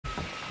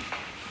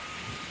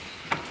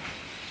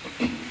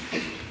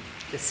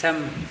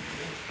some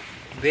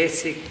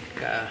basic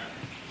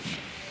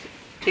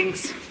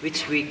things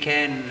which we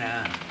can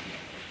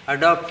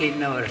adopt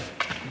in our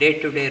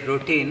day-to-day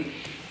routine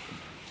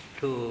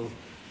to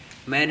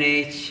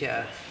manage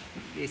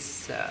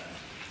this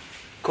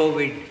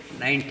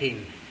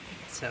COVID-19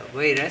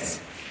 virus.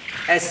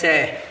 As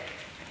a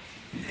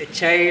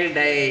child,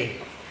 I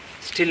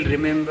still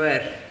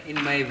remember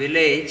in my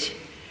village,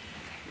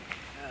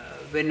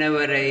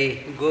 whenever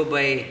I go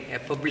by a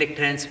public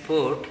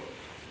transport,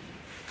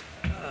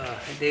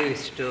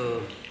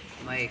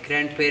 my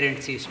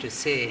grandparents used to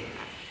say,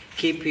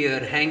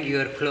 hang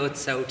your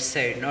clothes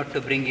outside, not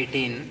to bring it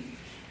in,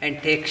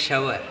 and take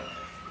shower.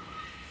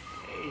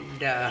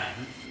 And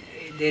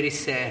there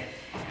is a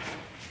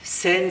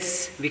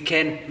sense, we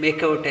can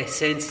make out a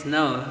sense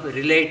now,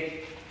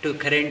 relate to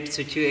current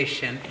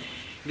situation.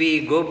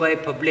 We go by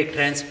public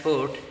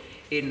transport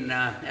in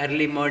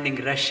early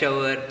morning rush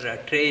hour,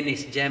 train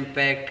is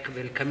jam-packed,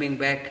 while coming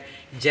back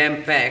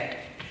jam-packed,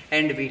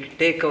 and we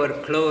take our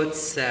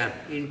clothes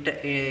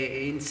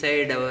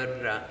inside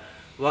our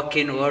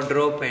walk-in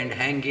wardrobe and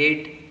hang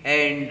it,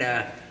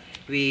 and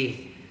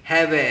we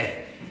have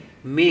a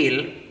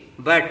meal.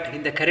 But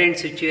in the current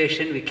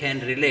situation, we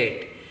can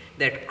relate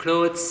that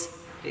clothes,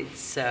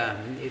 it's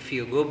if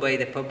you go by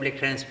the public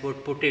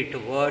transport, put it to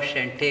wash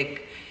and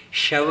take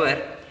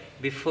shower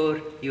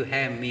before you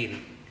have meal.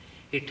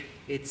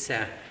 It's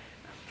a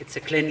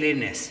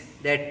cleanliness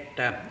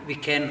that we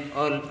can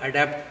all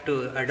adopt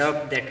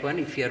that one.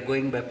 If you are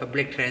going by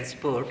public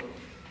transport,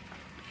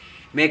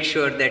 make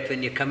sure that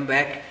when you come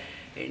back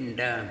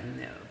and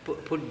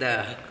put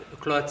the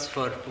clothes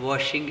for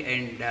washing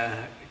and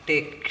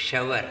take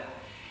shower,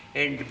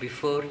 and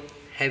before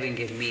having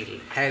a meal,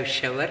 have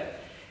shower,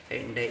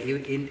 and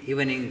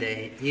even in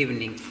the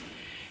evening.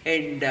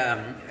 And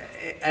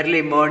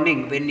early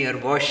morning when you are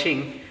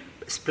washing,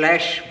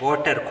 splash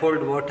water,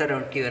 cold water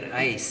onto your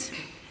eyes.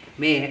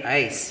 May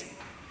eyes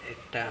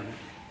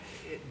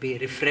be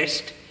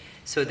refreshed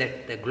so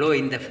that the glow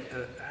in the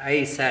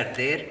eyes are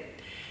there.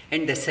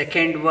 And the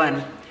second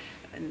one,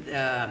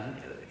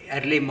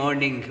 early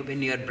morning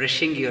when you are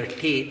brushing your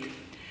teeth,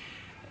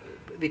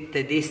 with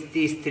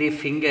these three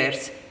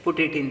fingers, put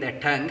it in the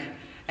tongue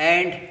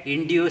and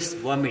induce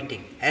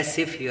vomiting, as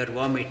if you are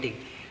vomiting.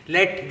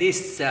 Let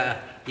this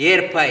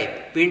air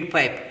pipe,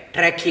 windpipe,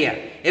 trachea,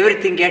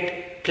 everything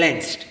get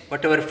cleansed,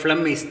 whatever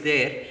phlegm is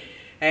there,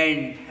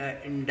 and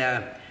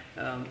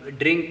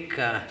drink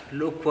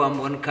lukewarm,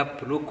 1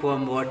 cup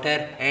lukewarm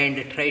water,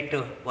 and try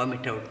to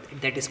vomit out.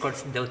 That is called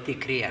Dauti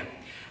Kriya.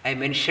 I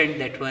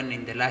mentioned that one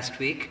in the last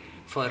week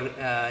for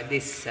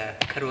this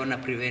corona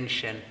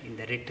prevention in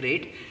the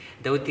retreat.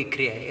 Dauti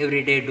Kriya,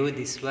 every day do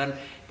this one.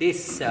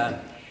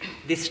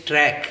 This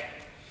track,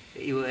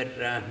 your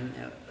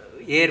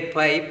air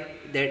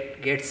pipe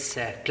that gets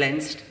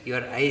cleansed,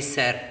 your eyes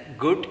are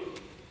good,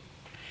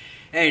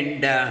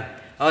 and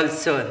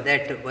also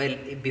that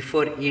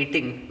before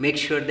eating, make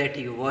sure that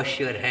you wash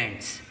your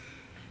hands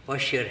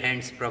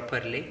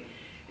properly.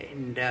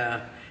 And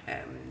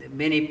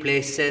many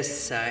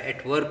places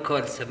at work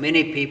also,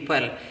 many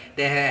people,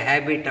 they have a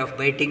habit of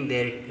biting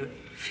their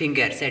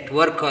fingers. At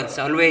work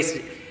also, always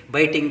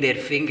biting their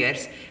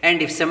fingers,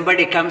 and if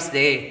somebody comes,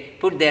 they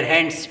put their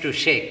hands to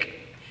shake.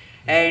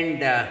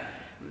 And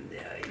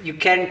you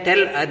can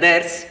tell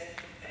others,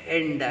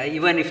 and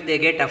even if they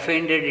get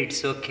offended,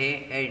 it's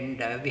okay,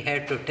 and we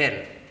have to tell.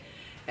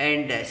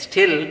 And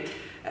still,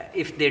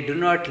 if they do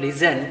not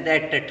listen,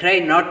 that try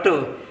not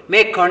to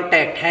make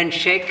contact,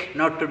 handshake,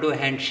 not to do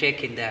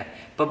handshake in the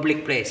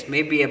public place.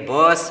 Maybe a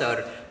boss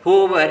or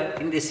whoever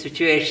in this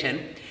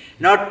situation,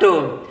 not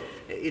to,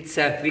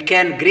 we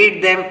can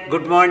greet them,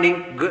 good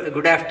morning,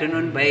 good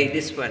afternoon by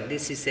this one.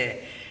 This is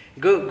a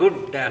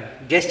good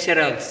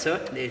gesture also.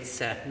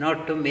 It's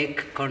not to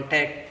make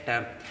contact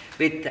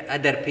with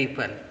other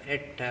people.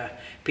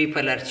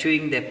 People are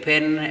chewing the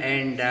pen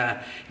and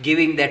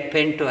giving that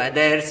pen to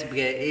others.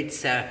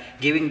 It's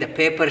giving the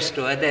papers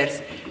to others.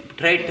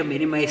 Try to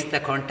minimize the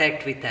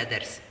contact with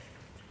others.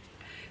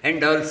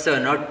 And also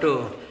not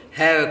to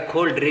have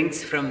cold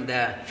drinks from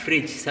the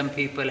fridge. Some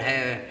people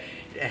have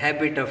a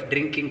habit of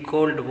drinking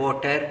cold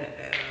water,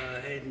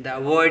 and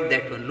avoid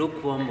that one,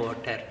 lukewarm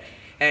water.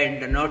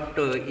 And not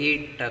to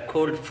eat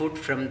cold food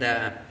from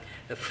the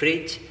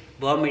fridge,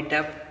 warm it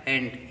up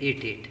and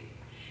eat it.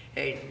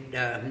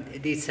 And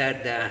these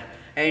are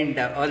and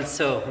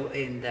also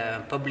in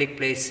the public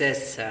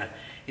places,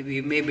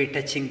 we may be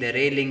touching the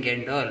railing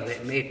and all.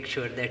 Make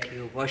sure that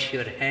you wash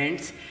your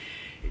hands.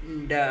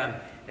 And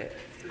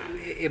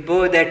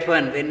above that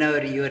one,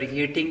 whenever you are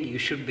eating, you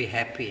should be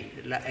happy.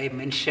 I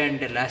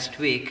mentioned last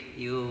week,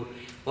 you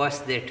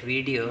watched that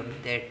video,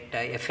 that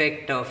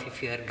effect of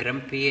if you are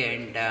grumpy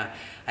and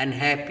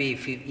unhappy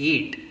if you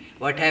eat,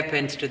 what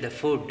happens to the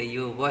food.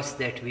 You watch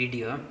that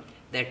video,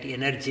 that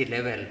energy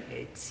level.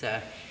 It's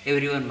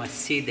everyone must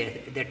see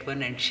that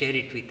one and share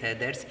it with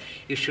others.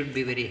 You should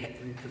be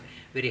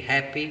very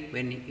happy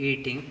when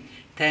eating.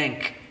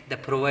 Thank the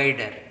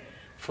provider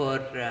for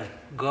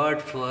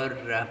God for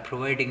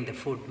providing the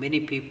food.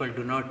 Many people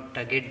do not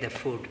get the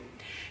food.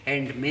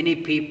 And many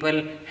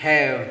people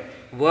have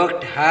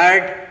worked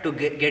hard to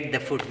get the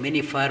food,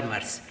 many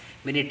farmers,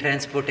 many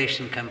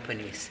transportation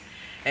companies.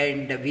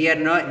 And we are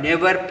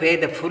never pay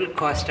the full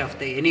cost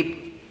of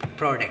any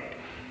product.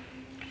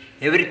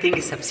 Everything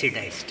is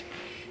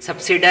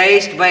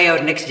subsidized by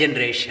our next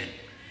generation.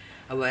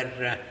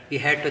 We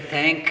have to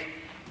thank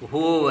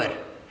whoever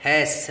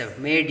has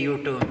made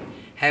you to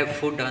have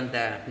food on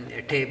the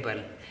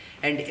table.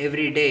 And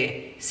every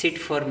day sit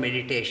for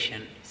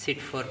meditation,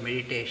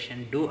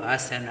 do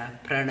asana,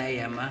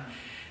 pranayama,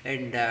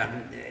 and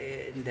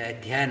the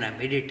dhyana,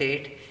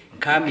 meditate,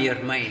 calm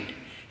your mind.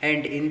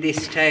 And in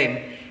this time,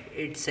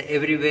 it's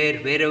everywhere,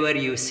 wherever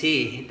you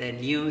see the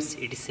news,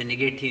 it is a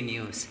negative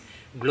news.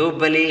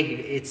 Globally,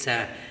 it's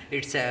a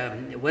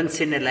once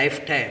in a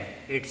lifetime.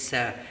 It's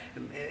a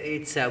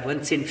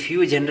once in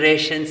few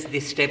generations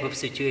this type of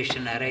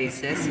situation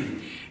arises.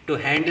 To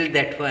handle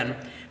that one,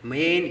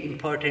 main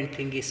important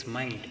thing is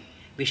mind.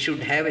 We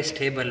should have a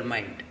stable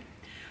mind.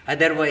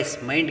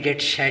 Otherwise, mind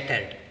gets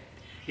shattered.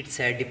 It's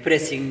a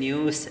depressing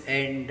news,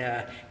 and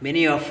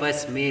many of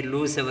us may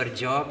lose our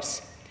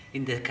jobs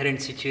in the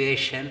current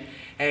situation.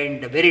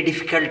 And a very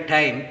difficult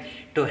time.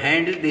 To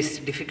handle this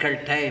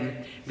difficult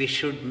time, we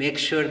should make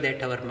sure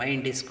that our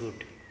mind is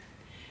good.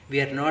 We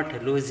are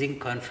not losing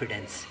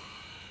confidence.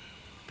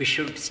 We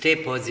should stay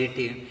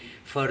positive.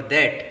 For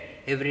that,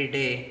 every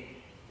day,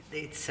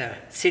 it's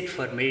sit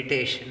for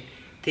meditation.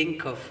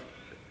 Think of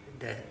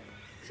the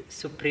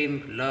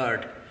Supreme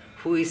Lord,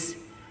 who is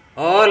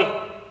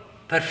all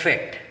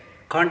perfect.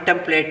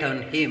 Contemplate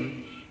on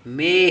Him.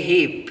 May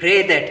He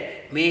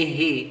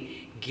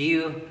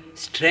give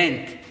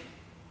strength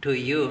to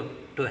you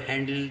to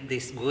handle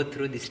this, go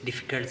through this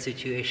difficult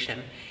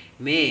situation.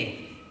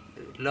 May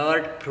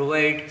Lord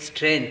provide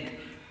strength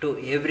to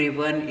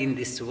everyone in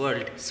this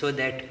world so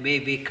that may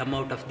we come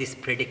out of this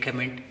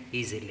predicament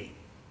easily.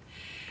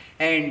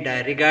 And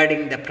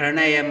regarding the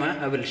pranayama,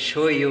 I will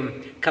show you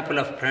a couple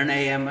of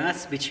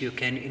pranayamas which you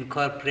can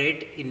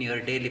incorporate in your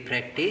daily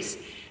practice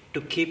to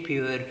keep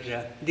your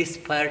this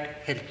part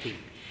healthy.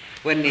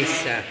 One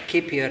is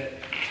keep your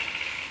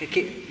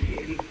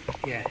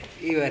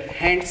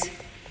hands.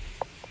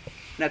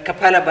 Now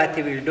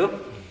Kapalabhati will do.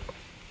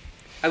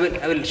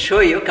 I will show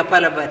you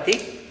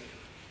Kapalabhati.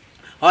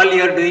 All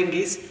you are doing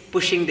is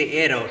pushing the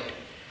air out.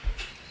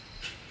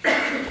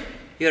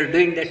 You are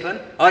doing that one.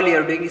 All you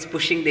are doing is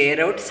pushing the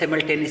air out,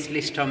 simultaneously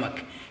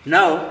stomach.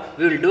 Now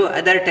we will do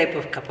other type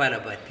of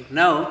Kapalabhati.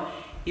 Now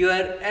you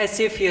are as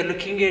if you are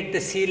looking at the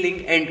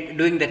ceiling and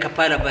doing the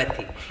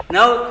Kapalabhati.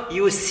 Now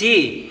you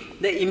see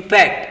the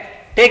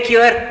impact.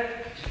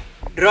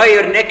 Draw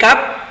your neck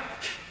up.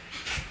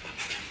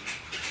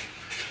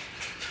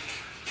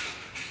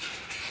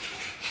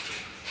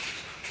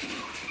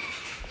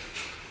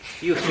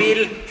 You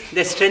feel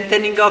the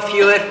strengthening of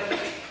your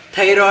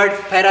thyroid,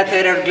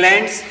 parathyroid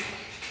glands.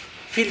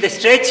 Feel the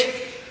stretch.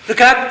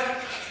 Look up.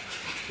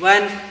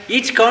 1,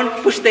 each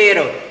count, push the air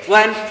out.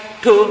 1,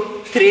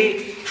 2, 3,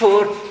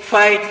 4,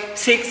 5,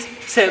 6,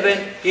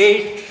 7,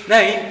 8,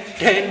 9,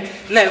 10,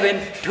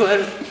 11,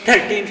 12,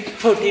 13,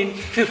 14,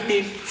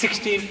 15,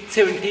 16,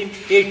 17,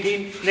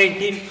 18,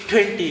 19,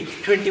 20,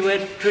 21,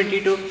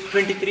 22,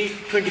 23,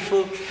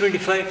 24,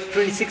 25,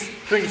 26,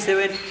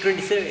 27,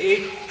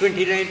 28,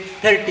 29,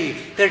 30,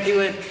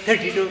 31,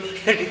 32,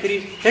 33,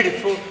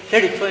 34,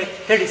 35,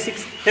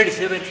 36,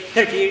 37,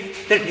 38,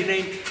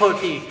 39,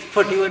 40,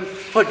 41,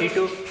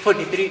 42,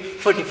 43,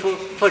 44,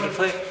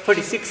 45,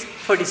 46,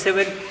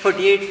 47,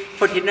 48,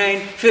 49,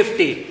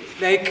 50.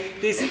 Like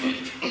this.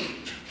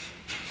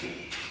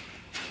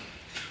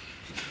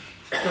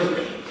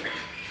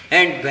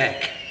 And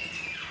back.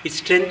 It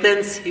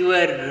strengthens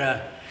your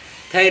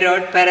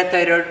thyroid,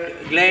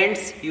 parathyroid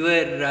glands,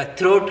 your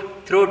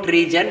throat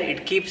region.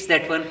 It keeps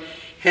that one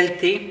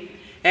healthy.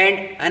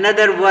 And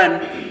another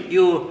one,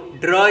 you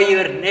draw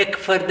your neck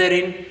further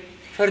in,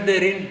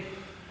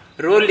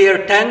 roll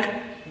your tongue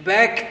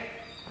back,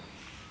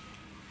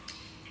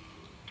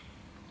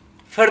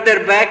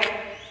 further back,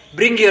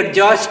 bring your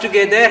jaws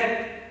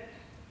together.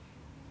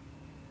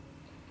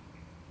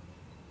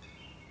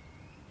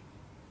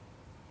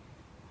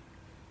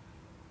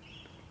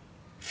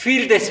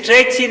 Feel the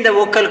stretch in the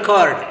vocal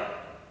cord.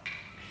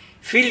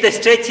 Feel the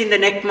stretch in the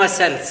neck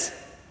muscles.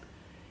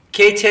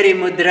 Kechari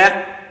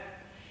mudra.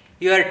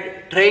 You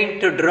are trying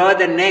to draw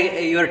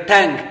your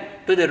tongue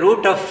to the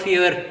root of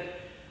your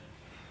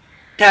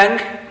tongue.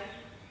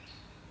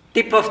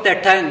 Tip of the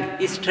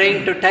tongue is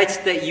trying to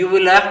touch the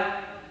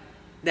uvula,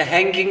 the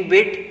hanging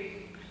bit.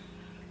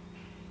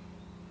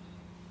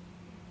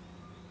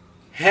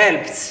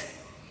 Helps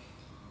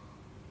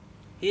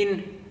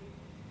in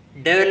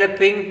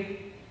developing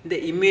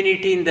the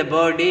immunity in the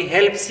body,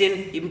 helps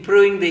in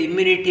improving the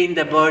immunity in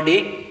the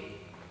body.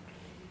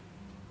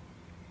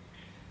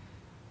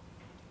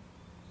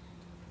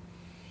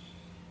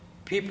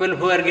 People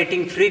who are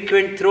getting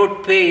frequent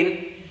throat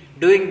pain,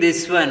 doing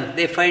this one,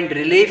 they find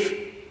relief.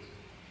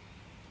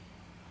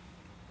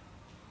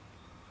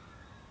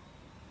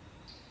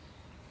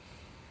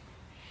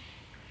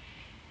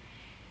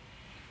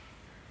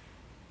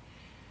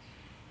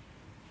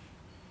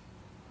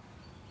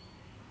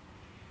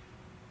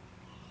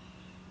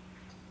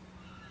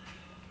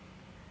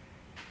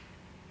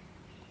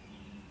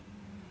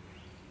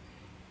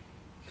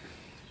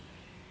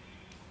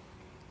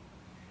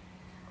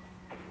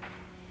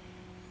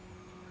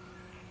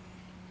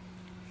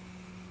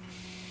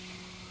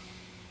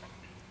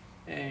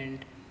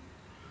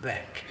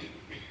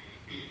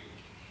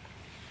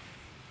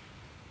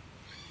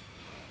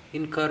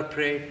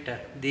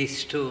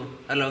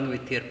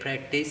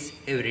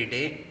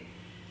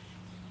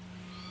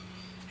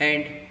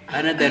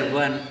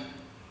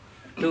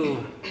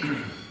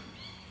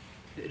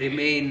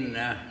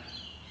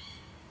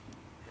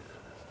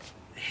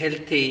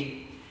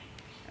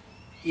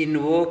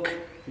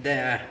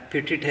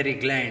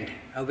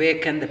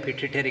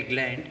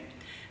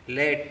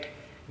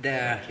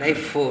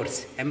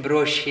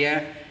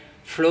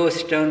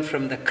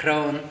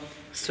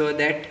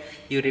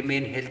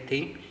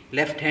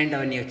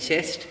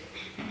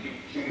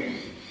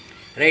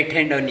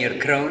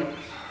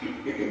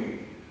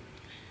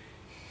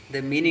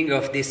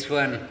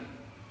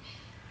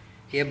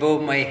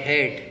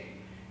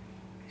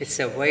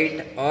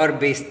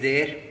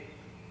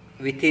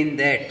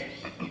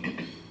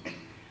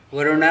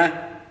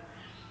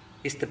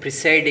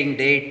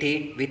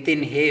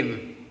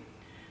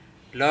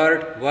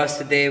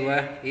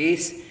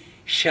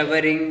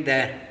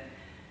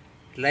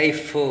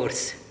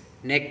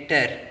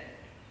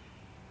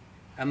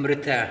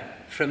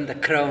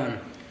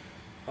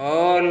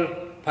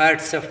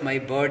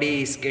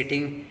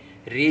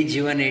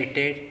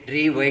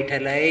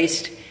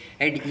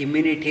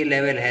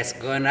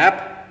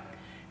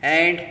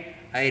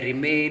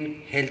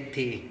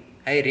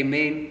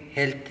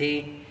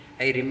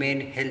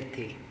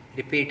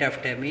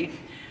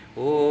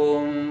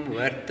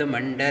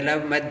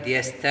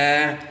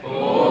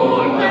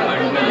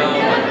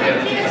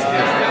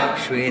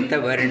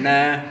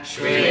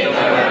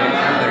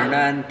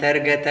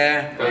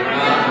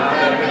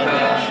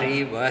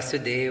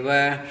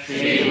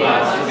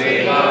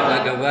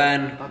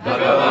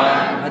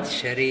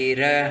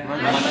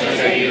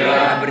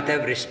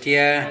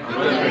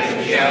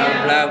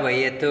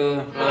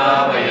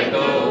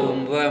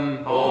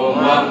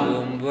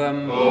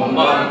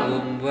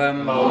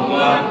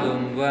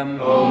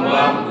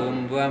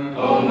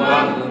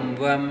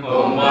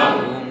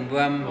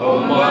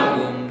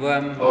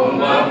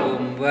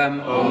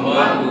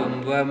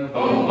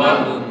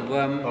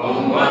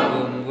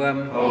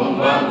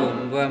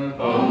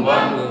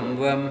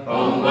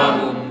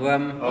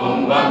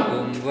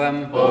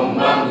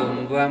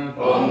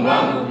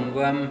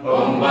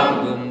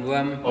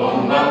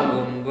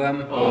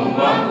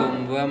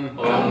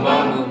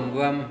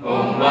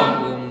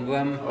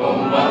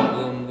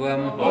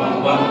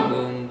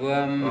 Om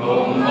Vam.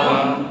 Om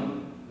Vam.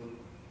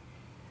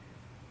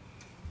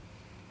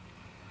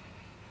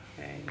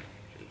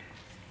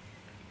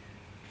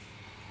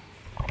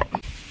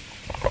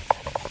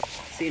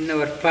 See, in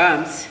our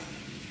palms,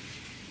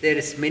 there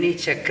is many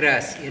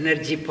chakras,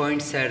 energy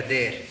points are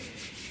there.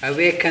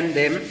 Awaken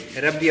them,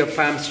 rub your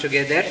palms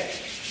together.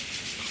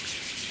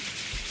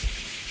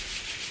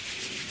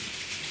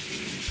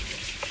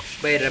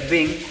 By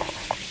rubbing,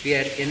 we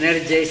are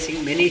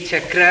energizing many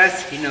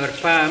chakras in our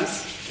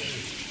palms.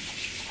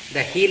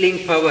 The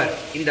healing power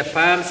in the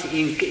palms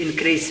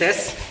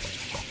increases.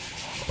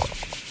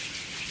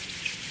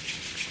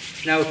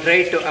 Now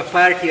try to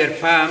apart your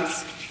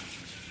palms.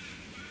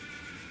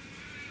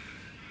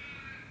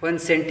 1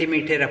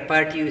 centimeter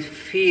apart, you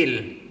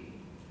feel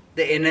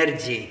the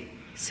energy,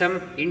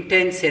 some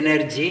intense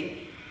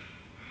energy.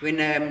 When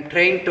I am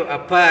trying to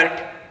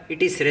apart,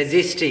 it is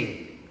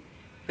resisting.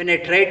 When I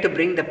try to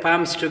bring the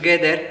palms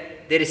together,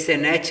 there is a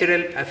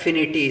natural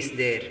affinity is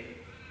there.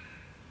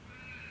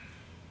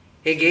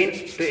 Again,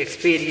 to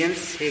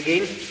experience,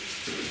 again.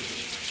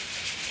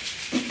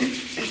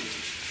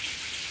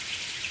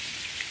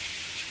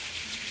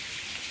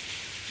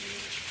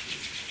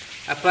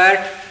 Apart,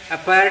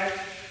 apart,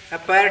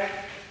 apart.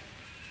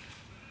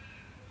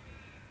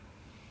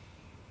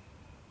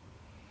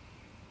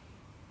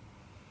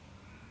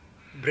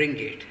 Bring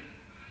it.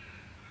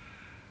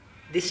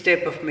 This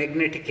type of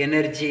magnetic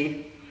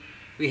energy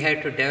we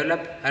have to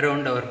develop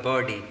around our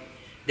body.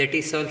 That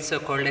is also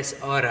called as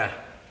aura.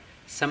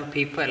 Some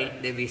people,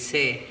 they will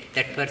say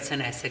that person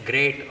has a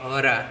great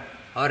aura.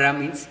 Aura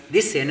means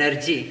this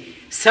energy,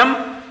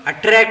 some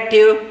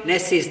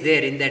attractiveness is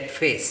there in that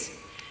face.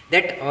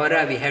 That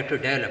aura we have to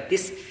develop,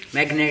 this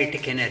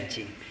magnetic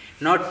energy.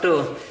 Not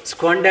to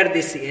squander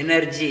this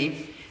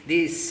energy.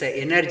 This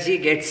energy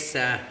gets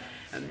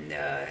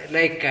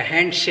like a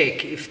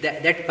handshake. If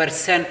that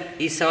person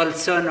is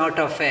also not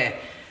of a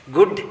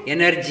good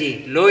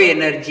energy, low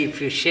energy,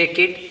 if you shake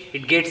it,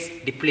 it gets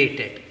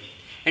depleted.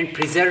 And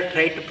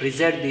try to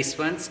preserve these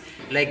ones,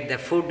 like the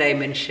food I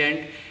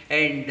mentioned,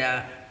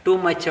 and too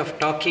much of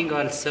talking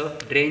also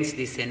drains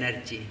this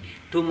energy.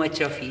 Too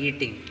much of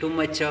eating, too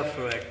much of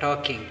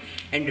talking,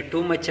 and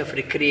too much of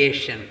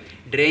recreation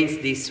drains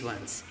these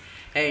ones.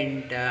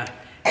 And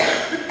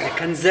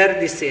conserve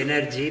this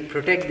energy,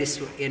 protect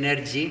this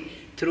energy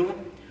through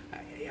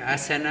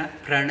asana,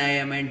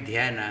 pranayama and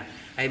dhyana.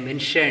 I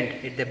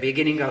mentioned at the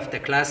beginning of the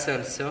class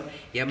also,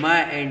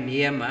 yama and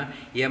niyama.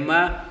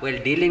 Yama while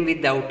dealing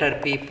with the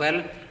outer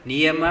people,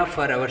 niyama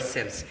for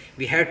ourselves.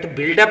 We have to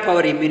build up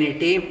our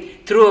immunity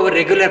through our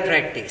regular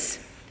practice.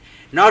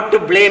 Not to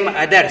blame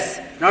others,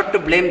 not to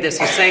blame the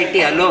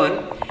society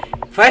alone.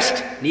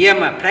 First,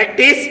 niyama,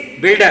 practice,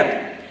 build up.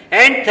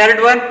 And third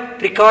one,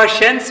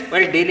 precautions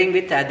while dealing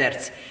with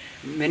others.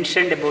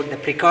 Mentioned about the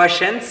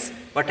precautions,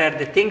 what are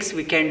the things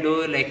we can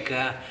do, like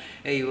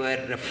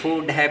your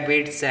food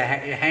habits,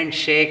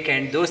 handshake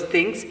and those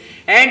things.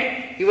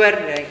 And your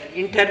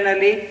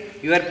internally,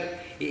 your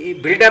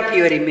build up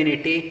your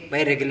immunity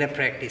by regular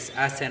practice,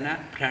 asana,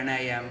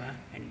 pranayama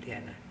and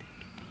dhyana.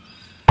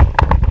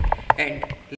 And